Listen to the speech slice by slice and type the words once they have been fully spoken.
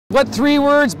What 3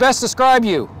 words best describe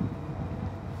you?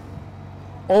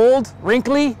 Old,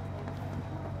 wrinkly?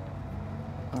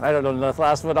 I don't know the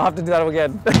last one. I'll have to do that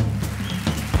again.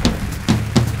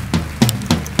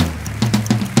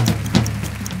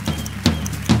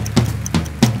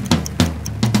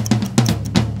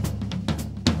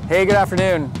 Hey, good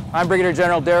afternoon. I'm Brigadier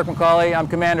General Derek Macaulay. I'm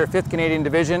Commander 5th Canadian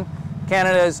Division,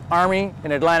 Canada's Army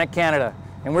in Atlantic Canada.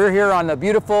 And we're here on the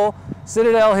beautiful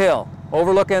Citadel Hill,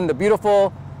 overlooking the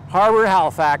beautiful Harbor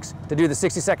Halifax to do the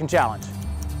 60-second challenge.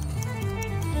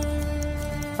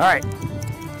 All right.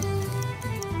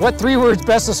 What 3 words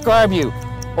best describe you?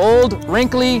 Old,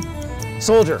 wrinkly,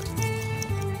 soldier.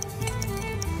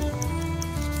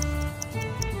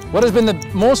 What has been the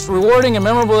most rewarding and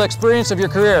memorable experience of your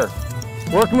career?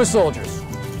 Working with soldiers.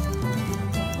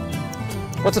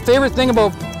 What's the favorite thing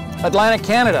about Atlantic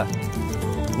Canada?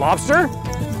 Lobster?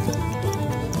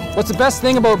 What's the best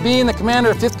thing about being the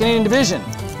commander of 5th Canadian Division?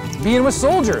 Being with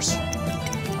soldiers.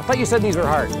 I thought you said these were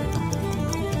hard.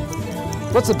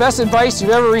 What's the best advice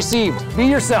you've ever received? Be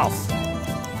yourself.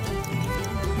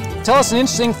 Tell us an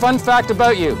interesting fun fact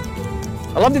about you.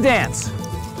 I love to dance.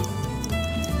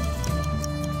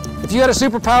 If you had a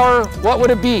superpower, what would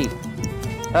it be?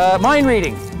 Mind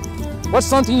reading. What's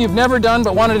something you've never done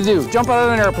but wanted to do? Jump out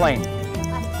of an airplane.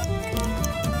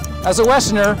 As a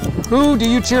Westerner, who do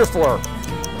you cheer for?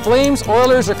 Flames,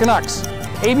 Oilers, or Canucks?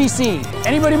 ABC.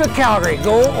 Anybody but Calgary.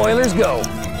 Go Oilers, go.